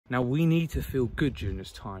Now we need to feel good during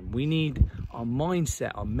this time. We need our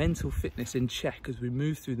mindset, our mental fitness in check as we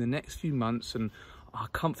move through the next few months and our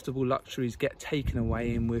comfortable luxuries get taken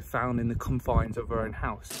away and we're found in the confines of our own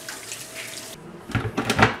house.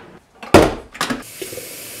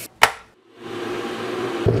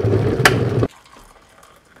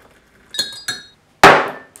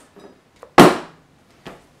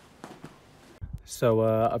 So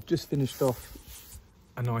I've just finished off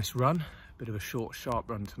a nice run, bit of a short, sharp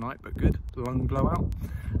run tonight, but good, lung blowout.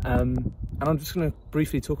 And I'm just going to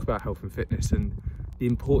briefly talk about health and fitness and the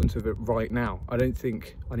importance of it right now. I don't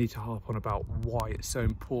think I need to harp on about why it's so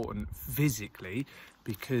important physically,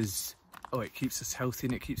 because it keeps us healthy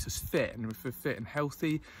and it keeps us fit. And if we're fit and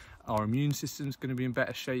healthy, our immune system's going to be in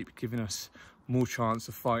better shape, giving us more chance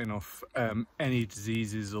of fighting off any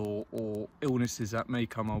diseases or illnesses that may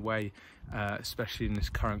come our way, especially in this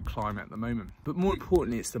current climate at the moment. But more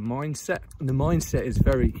importantly, it's the mindset. And the mindset is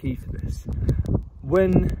very key for this.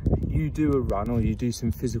 When you do a run or you do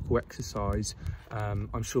some physical exercise,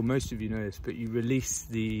 I'm sure most of you know this, but you release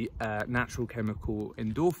the natural chemical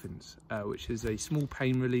endorphins, which is a small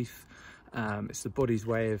pain relief. It's the body's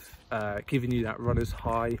way of giving you that runner's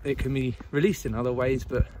high. It can be released in other ways,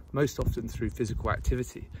 but most often through physical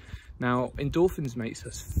activity. Now, endorphins makes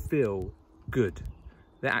us feel good.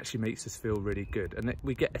 That actually makes us feel really good, and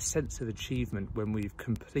we get a sense of achievement when we've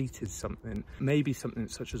completed something, maybe something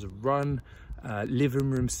such as a run,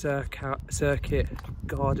 living room circuit,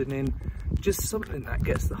 gardening, just something that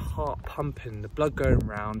gets the heart pumping, the blood going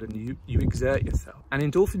round, and you exert yourself. And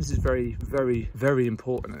endorphins is very, very, very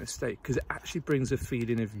important at this state because it actually brings a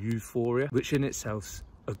feeling of euphoria, which in itself's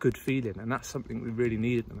a good feeling, and that's something we really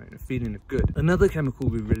need at the moment, a feeling of good. Another chemical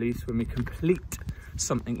we release when we complete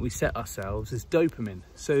something we set ourselves is dopamine.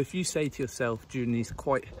 So if you say to yourself during these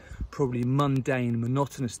quite probably mundane,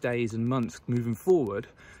 monotonous days and months moving forward,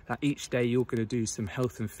 that each day you're going to do some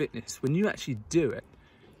health and fitness, when you actually do it,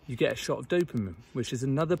 you get a shot of dopamine, which is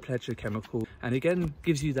another pleasure chemical, and again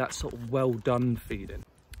gives you that sort of well done feeling.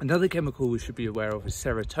 Another chemical we should be aware of is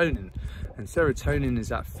serotonin, and serotonin is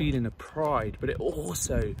that feeling of pride, but it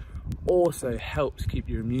also helps keep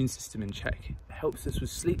your immune system in check. It helps us with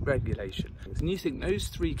sleep regulation. And you think those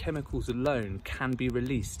three chemicals alone can be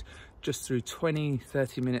released just through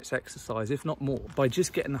 20-30 minutes exercise, if not more, by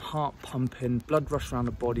just getting the heart pumping, blood rush around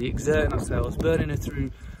the body, exerting ourselves, burning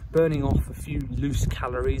off a few loose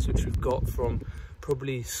calories which we've got from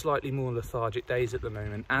probably slightly more lethargic days at the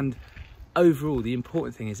moment. And overall, the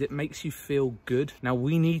important thing is it makes you feel good. Now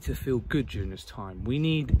we need to feel good during this time. We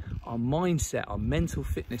need our mindset, our mental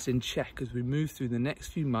fitness in check as we move through the next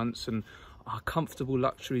few months and our comfortable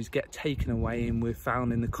luxuries get taken away and we're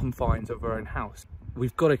found in the confines of our own house.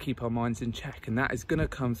 We've got to keep our minds in check, and that is going to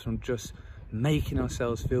come from just making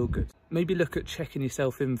ourselves feel good. Maybe look at checking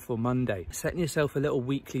yourself in for Monday, setting yourself a little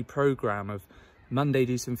weekly program of Monday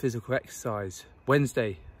do some physical exercise,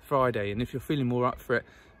 Wednesday, Friday, and if you're feeling more up for it,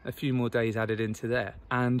 a few more days added into there,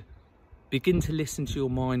 and begin to listen to your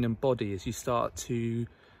mind and body as you start to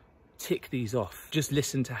tick these off. Just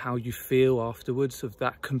listen to how you feel afterwards, of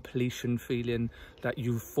that completion feeling, that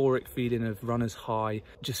euphoric feeling of runner's high,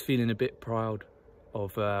 just feeling a bit proud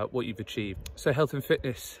of what you've achieved. So health and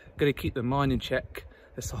fitness, going to keep the mind in check.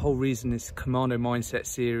 That's the whole reason this Commando Mindset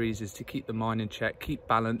series is, to keep the mind in check, keep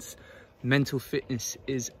balance. Mental fitness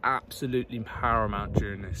is absolutely paramount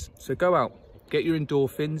during this. So go out, get your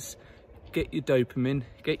endorphins, get your dopamine,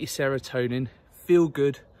 get your serotonin, feel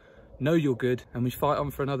good, know you're good, and we fight on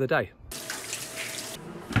for another day.